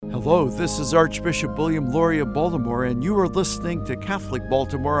Hello, this is Archbishop William Laurie of Baltimore, and you are listening to Catholic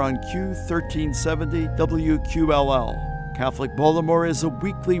Baltimore on Q1370 WQLL. Catholic Baltimore is a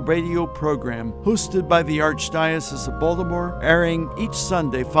weekly radio program hosted by the Archdiocese of Baltimore, airing each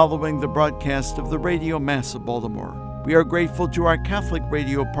Sunday following the broadcast of the Radio Mass of Baltimore. We are grateful to our Catholic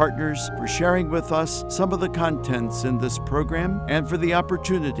radio partners for sharing with us some of the contents in this program and for the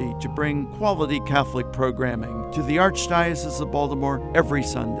opportunity to bring quality Catholic programming to the Archdiocese of Baltimore every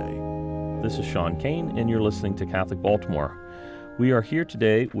Sunday. This is Sean Kane, and you're listening to Catholic Baltimore. We are here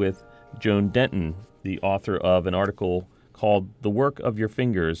today with Joan Denton, the author of an article called The Work of Your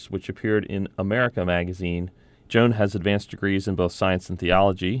Fingers, which appeared in America magazine. Joan has advanced degrees in both science and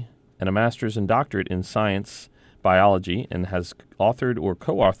theology, and a master's and doctorate in science biology, and has authored or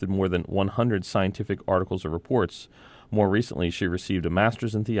co-authored more than 100 scientific articles or reports. More recently, she received a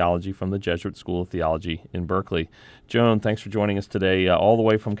master's in theology from the Jesuit School of Theology in Berkeley. Joan, thanks for joining us today, all the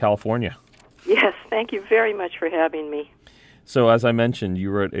way from California. Yes, thank you very much for having me. So, as I mentioned,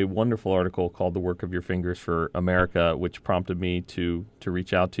 you wrote a wonderful article called The Work of Your Fingers for America, which prompted me to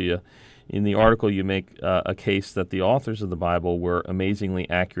reach out to you. In the article, you make a case that the authors of the Bible were amazingly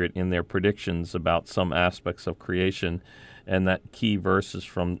accurate in their predictions about some aspects of creation, and that key verses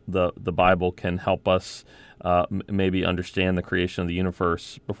from the Bible can help us maybe understand the creation of the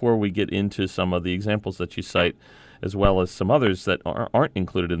universe. Before we get into some of the examples that you cite, as well as some others that aren't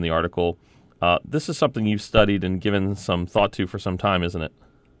included in the article, this is something you've studied and given some thought to for some time, isn't it?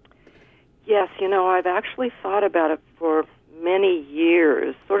 Yes, I've actually thought about it for many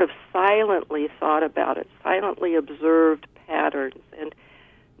years, sort of silently thought about it, silently observed patterns, and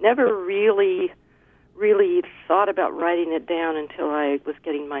never really thought about writing it down until I was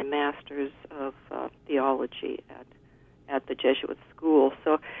getting my master's of theology at the Jesuit school.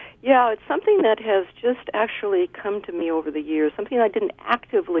 So, yeah, it's something that has just actually come to me over the years, something I didn't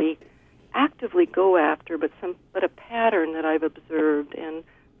actively go after, but a pattern that I've observed, and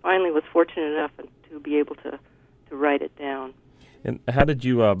finally was fortunate enough to be able to write it down. And how did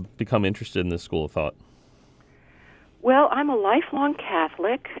you become interested in this school of thought? Well, I'm a lifelong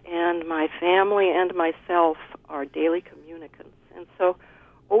Catholic, and my family and myself are daily communicants. And so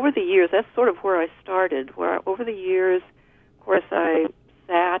over the years, that's sort of where I started, where over the years, of course, I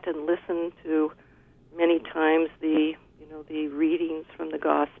sat and listened to many times the readings from the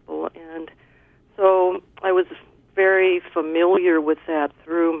Gospel. And so I was very familiar with that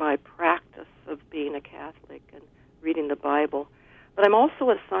through my practice of being a Catholic and reading the Bible. But I'm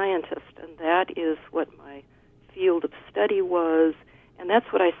also a scientist, and that is what my field of study was, and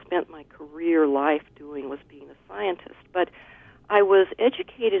that's what I spent my career life doing, was being a scientist. But I was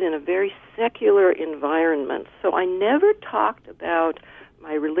educated in a very secular environment, so I never talked about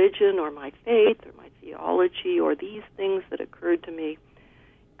my religion or my faith or my theology or these things that occurred to me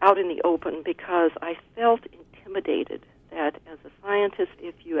out in the open, because I felt intimidated that as a scientist,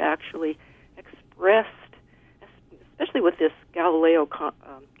 if you actually expressed, especially with this Galileo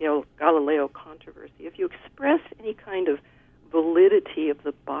controversy, if you expressed any kind of validity of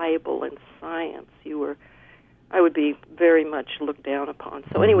the Bible and science, I would be very much looked down upon.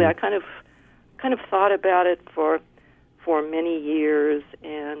 So anyway, I kind of thought about it for many years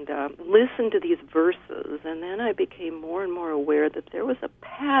and listened to these verses, and then I became more and more aware that there was a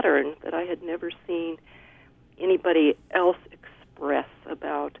pattern that I had never seen anybody else express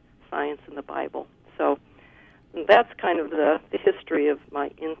about science in the Bible. So that's kind of the history of my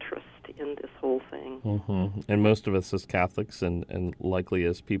interest in this whole thing. Mm-hmm. And most of us as Catholics and likely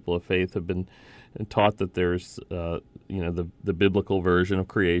as people of faith have been taught that there's the biblical version of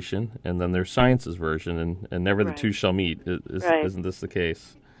creation, and then there's science's version, and never the two shall meet. Isn't this the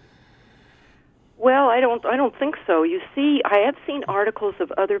case? Well, I don't think so. You see, I have seen articles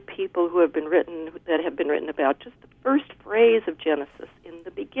of other people that have been written about just the first phrase of Genesis, in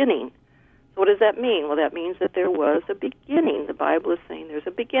the beginning. So what does that mean? Well, that means that there was a beginning. The Bible is saying there's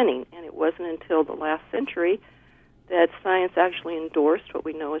a beginning, and it wasn't until the last century that science actually endorsed what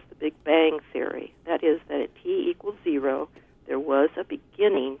we know as the Big Bang Theory. That is, that at t equals 0, there was a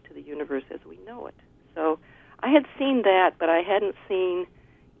beginning to the universe as we know it. So I had seen that, but I hadn't seen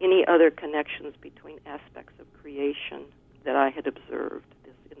any other connections between aspects of creation that I had observed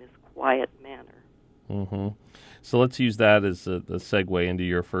in this quiet manner. Mm-hmm. So let's use that as a segue into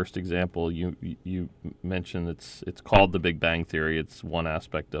your first example. You mentioned it's called the Big Bang Theory. It's one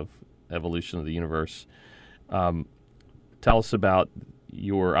aspect of evolution of the universe. Tell us about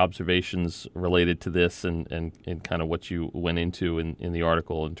your observations related to this and kind of what you went into in the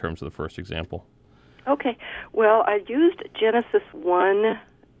article in terms of the first example. Okay. Well, I used Genesis 1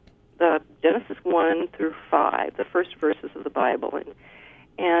 through 5, the first verses of the Bible,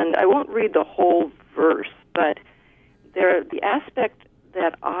 And I won't read the whole verse, but the aspect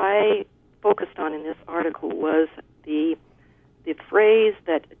that I focused on in this article was the phrase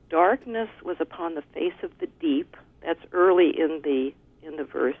that darkness was upon the face of the deep. That's early in the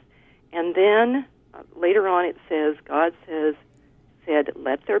verse. And then later on it says, God said,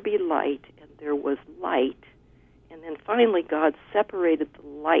 let there be light, and there was light. And then finally God separated the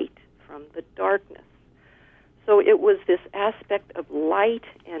light from the darkness. So it was this aspect of light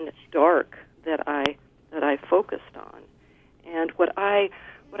and dark that I focused on. And what I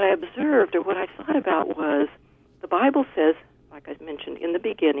observed, or what I thought about, was the Bible says, like I mentioned in the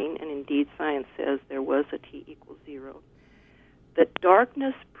beginning, and indeed science says there was a T equals 0, that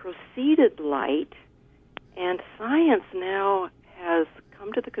darkness preceded light, and science now has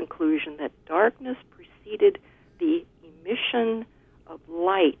come to the conclusion that darkness preceded the emission of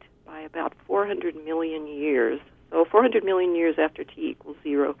light by about 400 million years. So 400 million years after T equals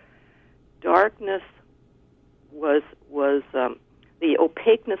 0, darkness was the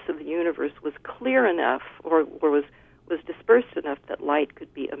opaqueness of the universe was clear enough, or was dispersed enough that light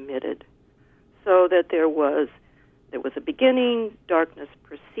could be emitted, so that there was a beginning, darkness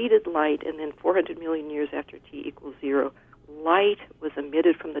preceded light, and then 400 million years after T equals 0, light was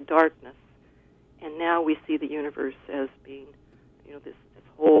emitted from the darkness, and now we see the universe as being, this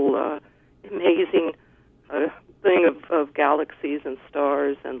whole amazing thing of galaxies and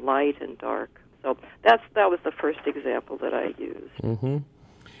stars and light and dark. So that was the first example that I used. Mm-hmm.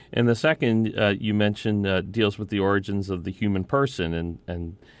 And the second you mentioned deals with the origins of the human person,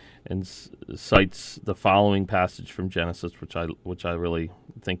 and cites the following passage from Genesis, which I really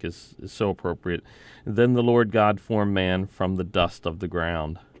think is so appropriate. Then the Lord God formed man from the dust of the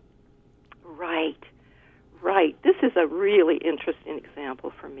ground. Right. This is a really interesting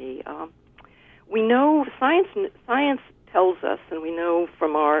example for me. We know science tells us, and we know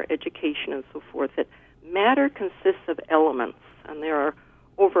from our education and so forth, that matter consists of elements, and there are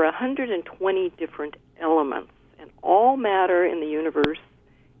over 120 different elements, and all matter in the universe,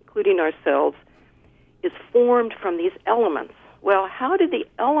 including ourselves, is formed from these elements. Well, how did the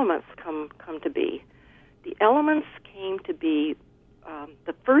elements come to be? The elements came to be,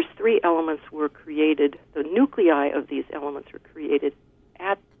 the first three elements were created, the nuclei of these elements were created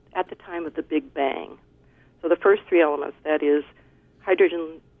at the time of the Big Bang. So the first three elements, that is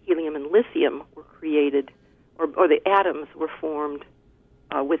hydrogen, helium, and lithium, were created, or the atoms were formed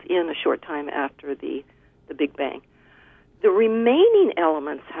within a short time after the Big Bang. The remaining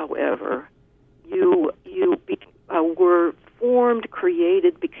elements, however, were formed,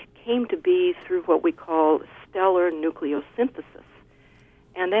 created, came to be through what we call stellar nucleosynthesis.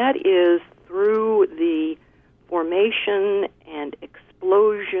 And that is through the formation and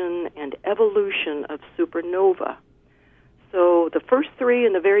explosion and evolution of supernova. So the first three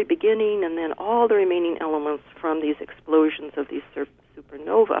in the very beginning, and then all the remaining elements from these explosions of these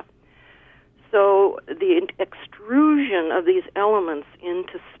supernova. So the extrusion of these elements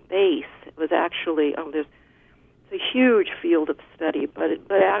into space was actually, it's a huge field of study, but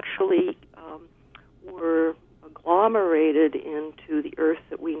actually were agglomerated into the Earth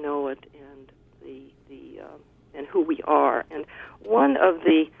that we know it, and and who we are. And one of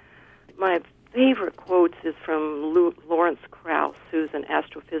my favorite quotes is from Lawrence Krauss, who's an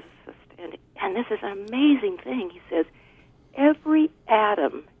astrophysicist, and this is an amazing thing. He says, every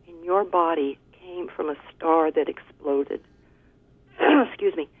atom in your body came from a star that exploded.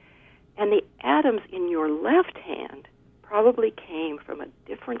 Excuse me. And the atoms in your left hand probably came from a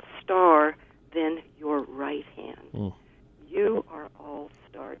different star than your right hand. Mm. You are all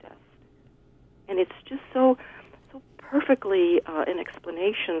stardust. And it's just so perfectly an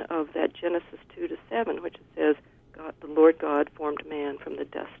explanation of that Genesis 2-7, which says, the Lord God formed man from the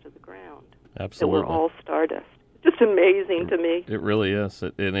dust of the ground. Absolutely. That we're all stardust. Just amazing to me. It really is.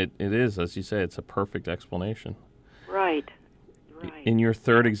 It is, as you say, it's a perfect explanation. Right. In your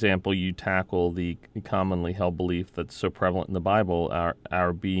third example, you tackle the commonly held belief that's so prevalent in the Bible,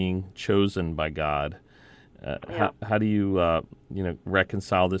 our being chosen by God. How do you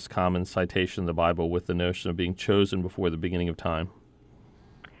reconcile this common citation in the Bible with the notion of being chosen before the beginning of time?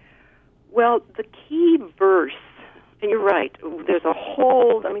 Well, the key verse, and you're right, there's a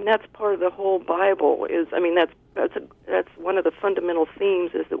whole, that's part of the whole Bible, that's one of the fundamental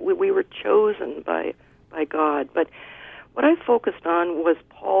themes, is that we were chosen by God. But what I focused on was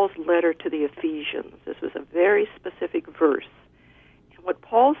Paul's letter to the Ephesians. This was a very specific verse. And what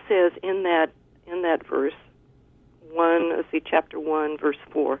Paul says in that verse, chapter 1, verse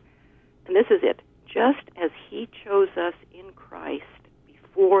 4, and this is it, just as he chose us in Christ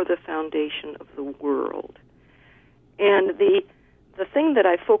before the foundation of the world. And the the thing that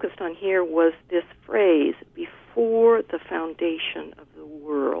I focused on here was this phrase, before the foundation of the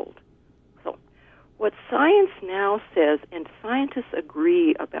world. So what science now says, and scientists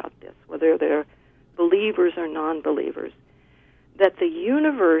agree about this, whether they're believers or non-believers, that the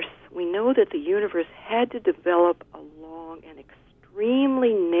universe, we know that the universe had to develop along an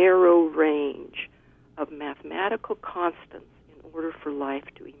extremely narrow range of mathematical constants in order for life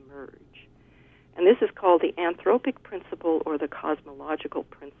to emerge. And this is called the anthropic principle or the cosmological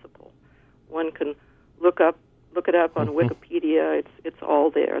principle. One can look it up on Wikipedia. It's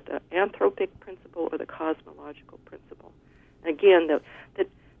all there. The anthropic principle or the cosmological principle. And again, that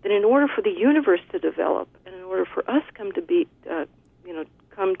in order for the universe to develop and in order for us come to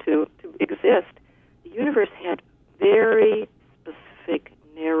exist, the universe had very specific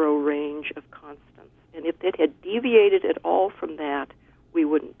narrow range of constants. And if it had deviated at all from that, we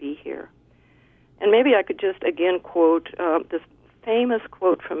wouldn't be here. And maybe I could just again quote this famous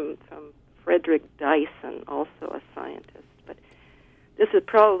quote from Frederick Dyson, also a scientist. But this is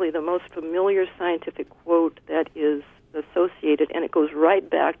probably the most familiar scientific quote that is associated, and it goes right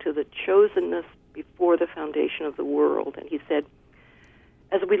back to the chosenness before the foundation of the world. And he said,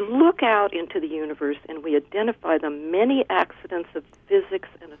 as we look out into the universe and we identify the many accidents of physics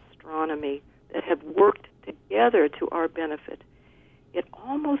and astronomy that have worked together to our benefit, it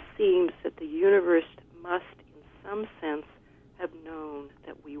almost seems that the universe must, in some sense, have known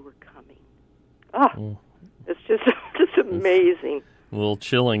that we were coming. It's just amazing. A little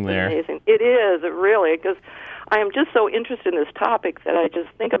chilling there. Amazing. It is, it really, because I am just so interested in this topic that I just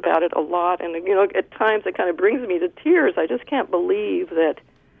think about it a lot, and at times it kind of brings me to tears. I just can't believe that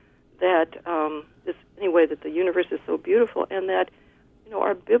the universe is so beautiful, and that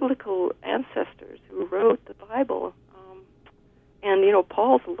our biblical ancestors who wrote the Bible, and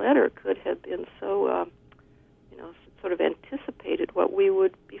Paul's letter could have been so sort of anticipated what we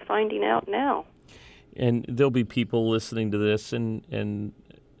would be finding out now. And there'll be people listening to this and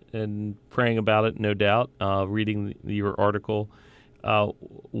praying about it, no doubt, reading your article,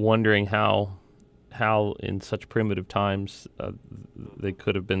 wondering how in such primitive times they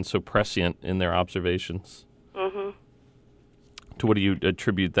could have been so prescient in their observations. Mm-hmm. To what do you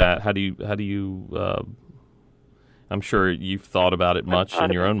attribute that? How do you? I'm sure you've thought about it much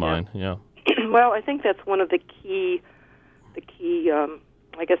in your own mind. Yeah. Well, I think that's one of the key,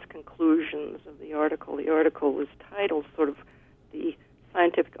 I guess, conclusions of the article. The article was titled sort of the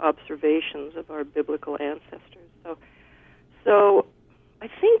scientific observations of our biblical ancestors. So I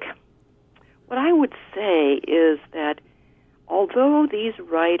think what I would say is that although these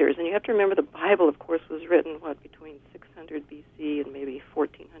writers, and you have to remember the Bible, of course, was written, between 600 B.C. and maybe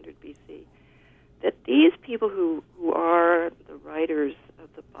 1400 B.C., that these people who are the writers of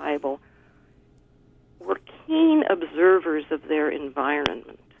the Bible were keen observers of their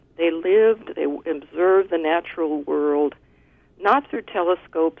environment. They observed the natural world, not through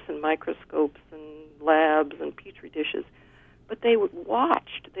telescopes and microscopes and labs and petri dishes, but they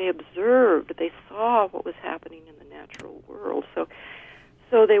watched, they observed, they saw what was happening in the natural world.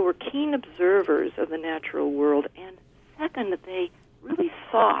 So they were keen observers of the natural world, and second, that they really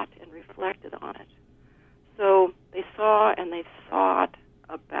thought and reflected on it. So they saw and they thought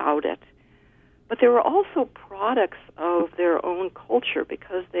about it. But they were also products of their own culture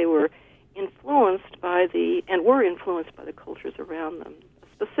because they were influenced by the cultures around them,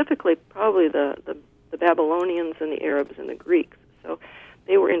 specifically probably the Babylonians and the Arabs and the Greeks. So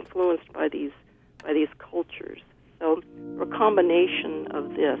they were influenced by these cultures. So a combination of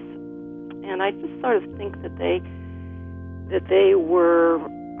this. And I just sort of think that they were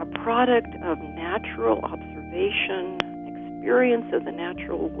a product of natural observation, experience of the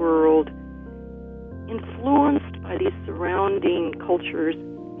natural world, influenced by these surrounding cultures,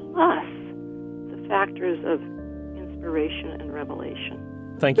 plus the factors of inspiration and revelation.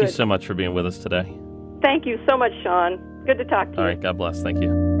 Thank you so much for being with us today. Thank you so much, Sean. Good to talk to you. All right, God bless. Thank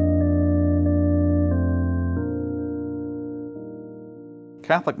you.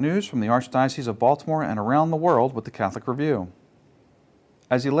 Catholic news from the Archdiocese of Baltimore and around the world with the Catholic Review.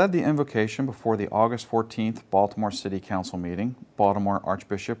 As he led the invocation before the August 14th Baltimore City Council meeting, Baltimore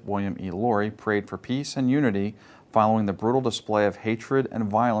Archbishop William E. Lori prayed for peace and unity following the brutal display of hatred and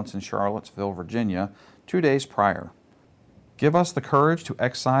violence in Charlottesville, Virginia, 2 days prior. Give us the courage to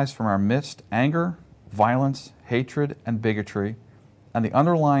excise from our midst anger, violence, hatred, and bigotry, and the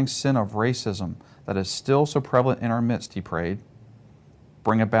underlying sin of racism that is still so prevalent in our midst, he prayed.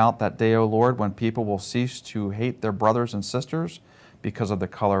 Bring about that day, O Lord, when people will cease to hate their brothers and sisters because of the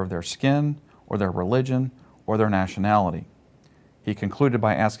color of their skin, or their religion, or their nationality. He concluded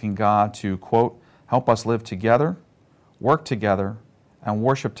by asking God to, quote, help us live together, work together, and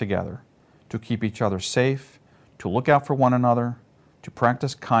worship together, to keep each other safe, to look out for one another, to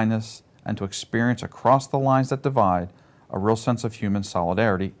practice kindness, and to experience across the lines that divide a real sense of human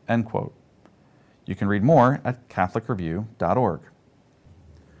solidarity," end quote. You can read more at catholicreview.org.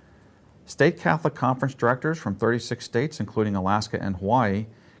 State Catholic Conference directors from 36 states, including Alaska and Hawaii,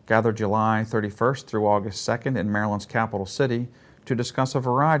 gathered July 31st through August 2nd in Maryland's capital city to discuss a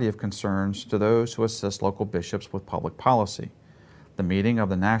variety of concerns to those who assist local bishops with public policy. The meeting of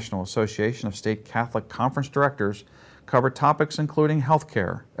the National Association of State Catholic Conference Directors covered topics including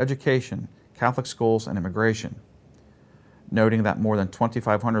healthcare, education, Catholic schools, and immigration. Noting that more than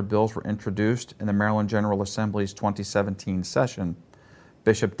 2,500 bills were introduced in the Maryland General Assembly's 2017 session,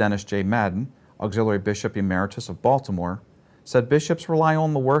 Bishop Dennis J. Madden, Auxiliary Bishop Emeritus of Baltimore, said bishops rely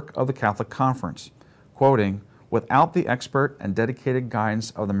on the work of the Catholic Conference, quoting, "Without the expert and dedicated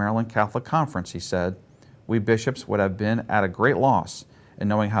guidance of the Maryland Catholic Conference," he said, "we bishops would have been at a great loss in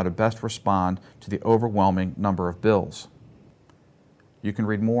knowing how to best respond to the overwhelming number of bills." You can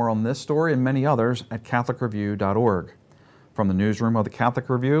read more on this story and many others at catholicreview.org. From the newsroom of the Catholic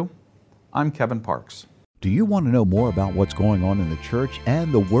Review, I'm Kevin Parks. Do you want to know more about what's going on in the church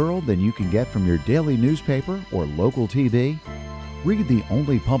and the world than you can get from your daily newspaper or local TV? Read the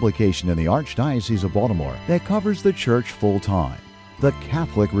only publication in the Archdiocese of Baltimore that covers the church full-time, the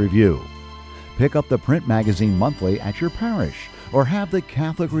Catholic Review. Pick up the print magazine monthly at your parish or have the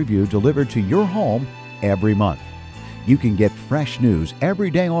Catholic Review delivered to your home every month. You can get fresh news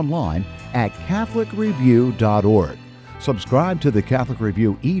every day online at catholicreview.org. Subscribe to the Catholic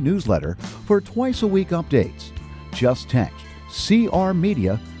Review e-newsletter for twice-a-week updates. Just text CR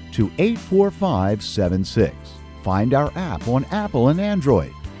Media to 84576. Find our app on Apple and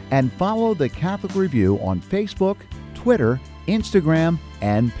Android, and follow the Catholic Review on Facebook, Twitter, Instagram,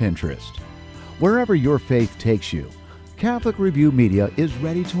 and Pinterest. Wherever your faith takes you, Catholic Review Media is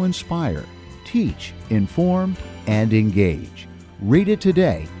ready to inspire, teach, inform, and engage. Read it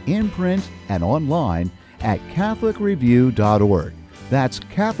today in print and online at catholicreview.org. That's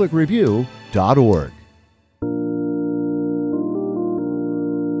catholicreview.org.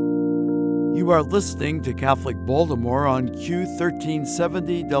 You are listening to Catholic Baltimore on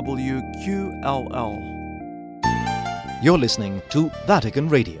Q1370 WQLL. You're listening to Vatican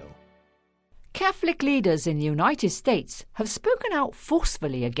Radio. Catholic leaders in the United States have spoken out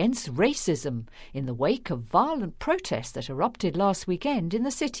forcefully against racism in the wake of violent protests that erupted last weekend in the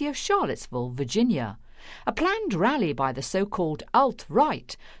city of Charlottesville, Virginia. A planned rally by the so-called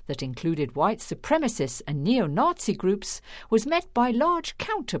alt-right that included white supremacists and neo-Nazi groups was met by large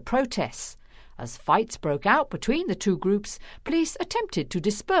counter-protests. As fights broke out between the two groups, police attempted to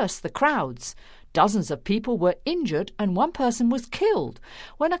disperse the crowds. Dozens of people were injured and one person was killed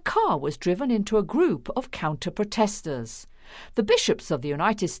when a car was driven into a group of counter-protesters. The bishops of the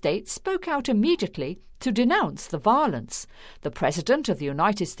United States spoke out immediately to denounce the violence. The president of the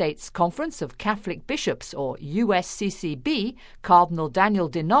United States Conference of Catholic Bishops, or USCCB, Cardinal Daniel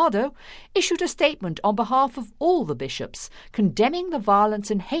DiNardo, issued a statement on behalf of all the bishops, condemning the violence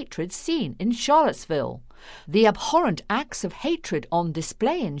and hatred seen in Charlottesville. The abhorrent acts of hatred on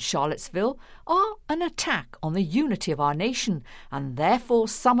display in Charlottesville are an attack on the unity of our nation and therefore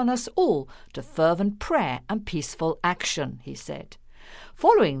summon us all to fervent prayer and peaceful action, he said.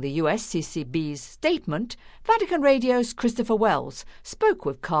 Following the USCCB's statement, Vatican Radio's Christopher Wells spoke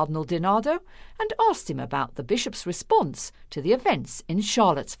with Cardinal DiNardo and asked him about the bishop's response to the events in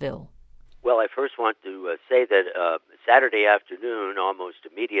Charlottesville. Well, I first want to say that Saturday afternoon, almost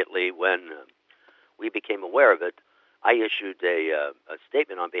immediately when we became aware of it, I issued a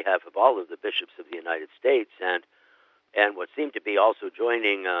statement on behalf of all of the bishops of the United States and what seemed to be also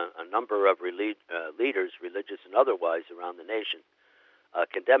joining a number of leaders, religious and otherwise, around the nation,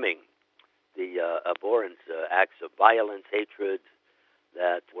 condemning the abhorrent acts of violence, hatred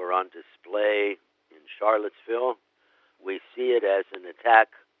that were on display in Charlottesville. We see it as an attack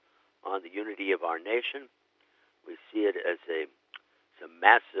on the unity of our nation. We see it as a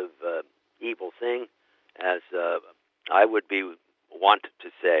massive evil thing, as I would want to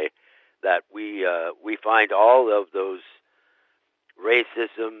say that we find all of those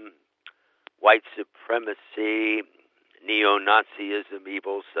racism, white supremacy, neo-Nazism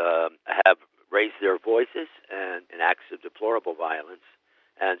evils have raised their voices and in acts of deplorable violence,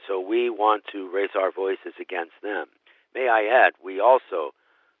 and so we want to raise our voices against them. May I add, we also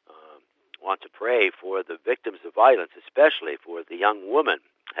want to pray for the victims of violence, especially for the young woman,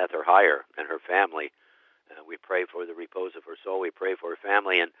 Heather Heyer, and her family. We pray for the repose of her soul. We pray for her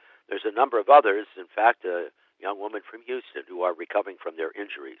family. And there's a number of others, in fact, a young woman from Houston, who are recovering from their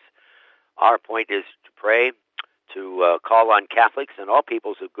injuries. Our point is to pray, to call on Catholics and all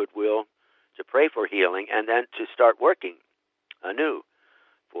peoples of goodwill to pray for healing, and then to start working anew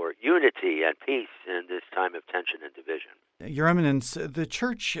for unity and peace in this time of tension and division. Your Eminence, the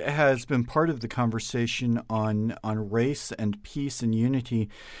Church has been part of the conversation on race and peace and unity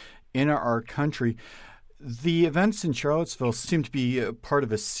in our country. The events in Charlottesville seem to be part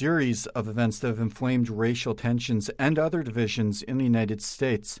of a series of events that have inflamed racial tensions and other divisions in the United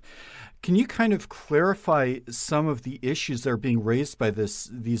States. Can you kind of clarify some of the issues that are being raised by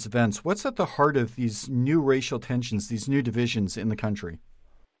these events? What's at the heart of these new racial tensions, these new divisions in the country?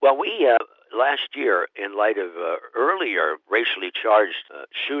 Well, we last year, in light of earlier racially charged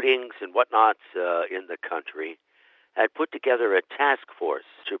shootings and whatnots in the country, had put together a task force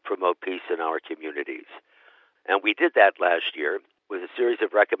to promote peace in our communities. And we did that last year with a series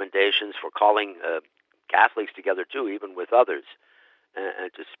of recommendations for calling Catholics together, too, even with others,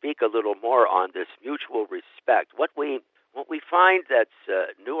 and to speak a little more on this mutual respect. What we find that's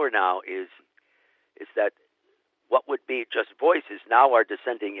newer now is that what would be just voices now are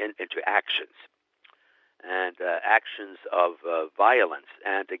descending into actions, and actions of violence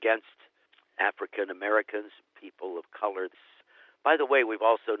and against African Americans, people of color. By the way, we've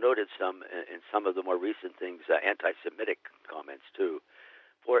also noted in some of the more recent things, anti-Semitic comments too.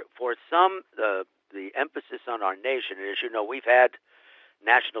 For some, the emphasis on our nation, and as you know, we've had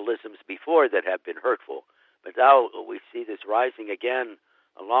nationalisms before that have been hurtful, but now we see this rising again,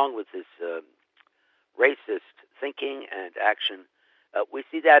 along with this racist thinking and action. We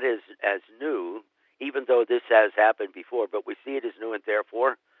see that as new, even though this has happened before, but we see it as new and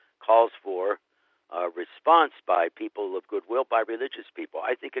therefore calls for a response by people of goodwill, by religious people.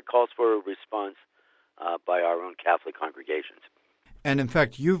 I think it calls for a response by our own Catholic congregations. And in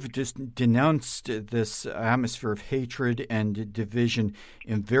fact, you've just denounced this atmosphere of hatred and division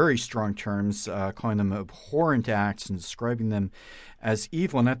in very strong terms, calling them abhorrent acts and describing them as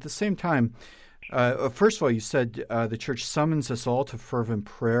evil. And at the same time, first of all, you said the Church summons us all to fervent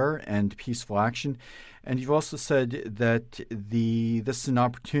prayer and peaceful action. And you've also said that this is an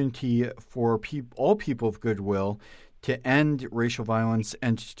opportunity for all people of goodwill to end racial violence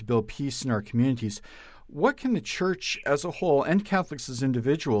and to build peace in our communities. What can the Church as a whole and Catholics as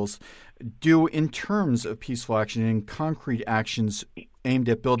individuals do in terms of peaceful action and concrete actions aimed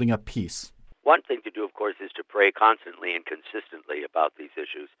at building up peace? One thing to do, of course, is to pray constantly and consistently about these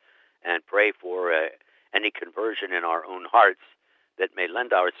issues and pray for any conversion in our own hearts that may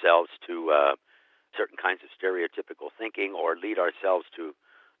lend ourselves to certain kinds of stereotypical thinking or lead ourselves to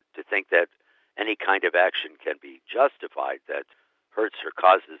think that any kind of action can be justified that hurts or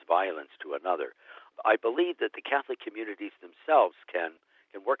causes violence to another. I believe that the Catholic communities themselves can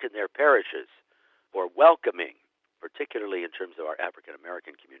work in their parishes for welcoming, particularly in terms of our African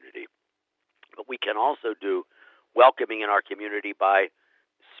American community. But we can also do welcoming in our community by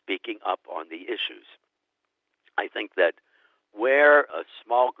speaking up on the issues. I think that where a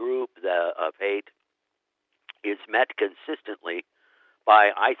small group of hate is met consistently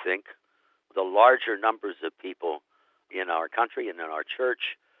by, I think, the larger numbers of people in our country and in our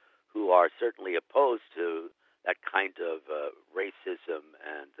church who are certainly opposed to that kind of racism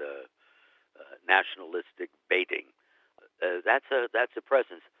and nationalistic baiting. That's a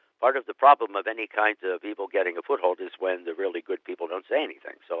presence. Part of the problem of any kind of evil getting a foothold is when the really good people don't say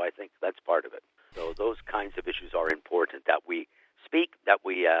anything. So I think that's part of it. So those kinds of issues are important, that we speak, that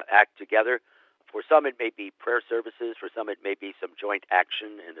we act together. For some it may be prayer services. For some it may be some joint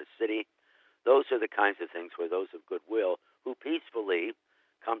action in a city. Those are the kinds of things where those of goodwill who peacefully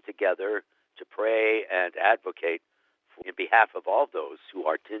come together to pray and advocate in behalf of all those who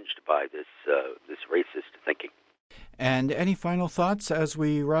are tinged by this racist thinking. And any final thoughts as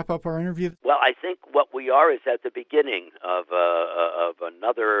we wrap up our interview? Well, I think what we are is at the beginning of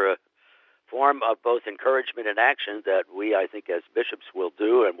another form of both encouragement and action that we, I think, as bishops will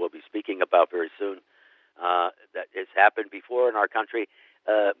do and will be speaking about very soon, that has happened before in our country.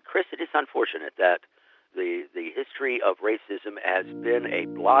 Chris, it is unfortunate that the history of racism has been a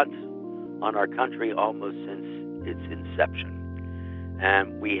blot on our country almost since its inception.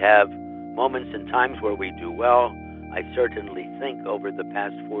 And we have moments and times where we do well. I certainly think over the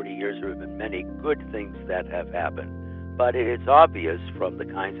past 40 years there have been many good things that have happened. But it is obvious from the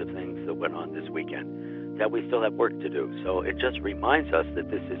kinds of things that went on this weekend that we still have work to do. So it just reminds us that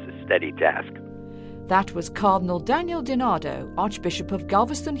this is a steady task. That was Cardinal Daniel DiNardo, Archbishop of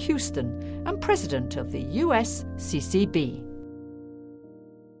Galveston, Houston, and President of the USCCB.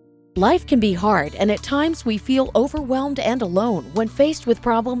 Life can be hard, and at times we feel overwhelmed and alone. When faced with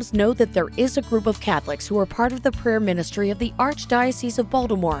problems, know that there is a group of Catholics who are part of the prayer ministry of the Archdiocese of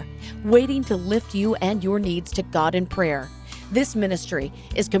Baltimore, waiting to lift you and your needs to God in prayer. This ministry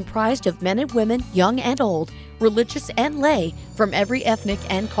is comprised of men and women, young and old, religious and lay, from every ethnic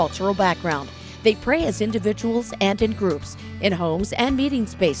and cultural background. They pray as individuals and in groups, in homes and meeting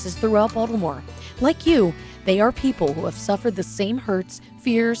spaces throughout Baltimore. Like you, they are people who have suffered the same hurts,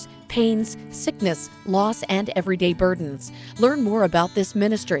 fears, pains, sickness, loss, and everyday burdens. Learn more about this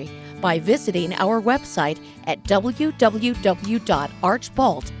ministry by visiting our website at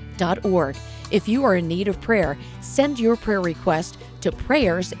www.archbalt.org. If you are in need of prayer, send your prayer request to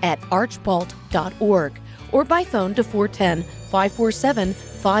prayers@archbalt.org or by phone to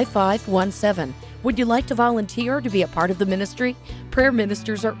 410-547-5517. Would you like to volunteer to be a part of the ministry? Prayer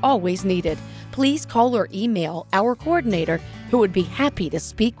ministers are always needed. Please call or email our coordinator, who would be happy to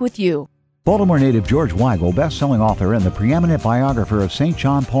speak with you. Baltimore native George Weigel, best-selling author and the preeminent biographer of St.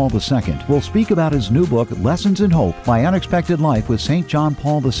 John Paul II, will speak about his new book, Lessons in Hope, My Unexpected Life with St. John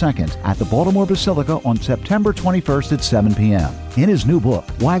Paul II, at the Baltimore Basilica on September 21st at 7 p.m. In his new book,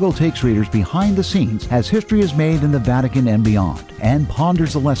 Weigel takes readers behind the scenes as history is made in the Vatican and beyond, and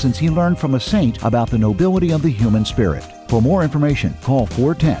ponders the lessons he learned from a saint about the nobility of the human spirit. For more information, call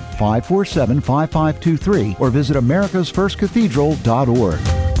 410-547-5523 or visit americasfirstcathedral.org.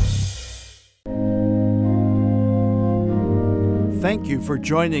 Thank you for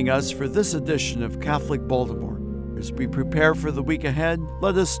joining us for this edition of Catholic Baltimore. As we prepare for the week ahead,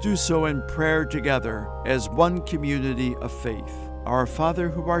 let us do so in prayer together as one community of faith. Our Father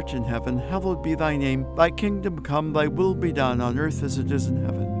who art in heaven, hallowed be thy name. Thy kingdom come, thy will be done on earth as it is in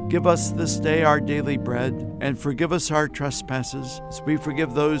heaven. Give us this day our daily bread, and forgive us our trespasses, as we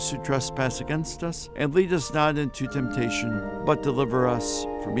forgive those who trespass against us. And lead us not into temptation, but deliver us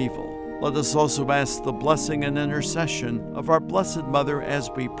from evil. Let us also ask the blessing and intercession of our Blessed Mother as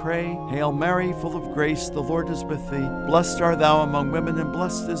we pray. Hail Mary, full of grace, the Lord is with thee. Blessed art thou among women, and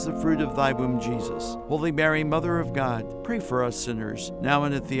blessed is the fruit of thy womb, Jesus. Holy Mary, Mother of God, pray for us sinners, now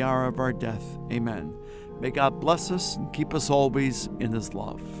and at the hour of our death. Amen. May God bless us and keep us always in his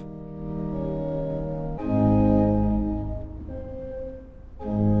love.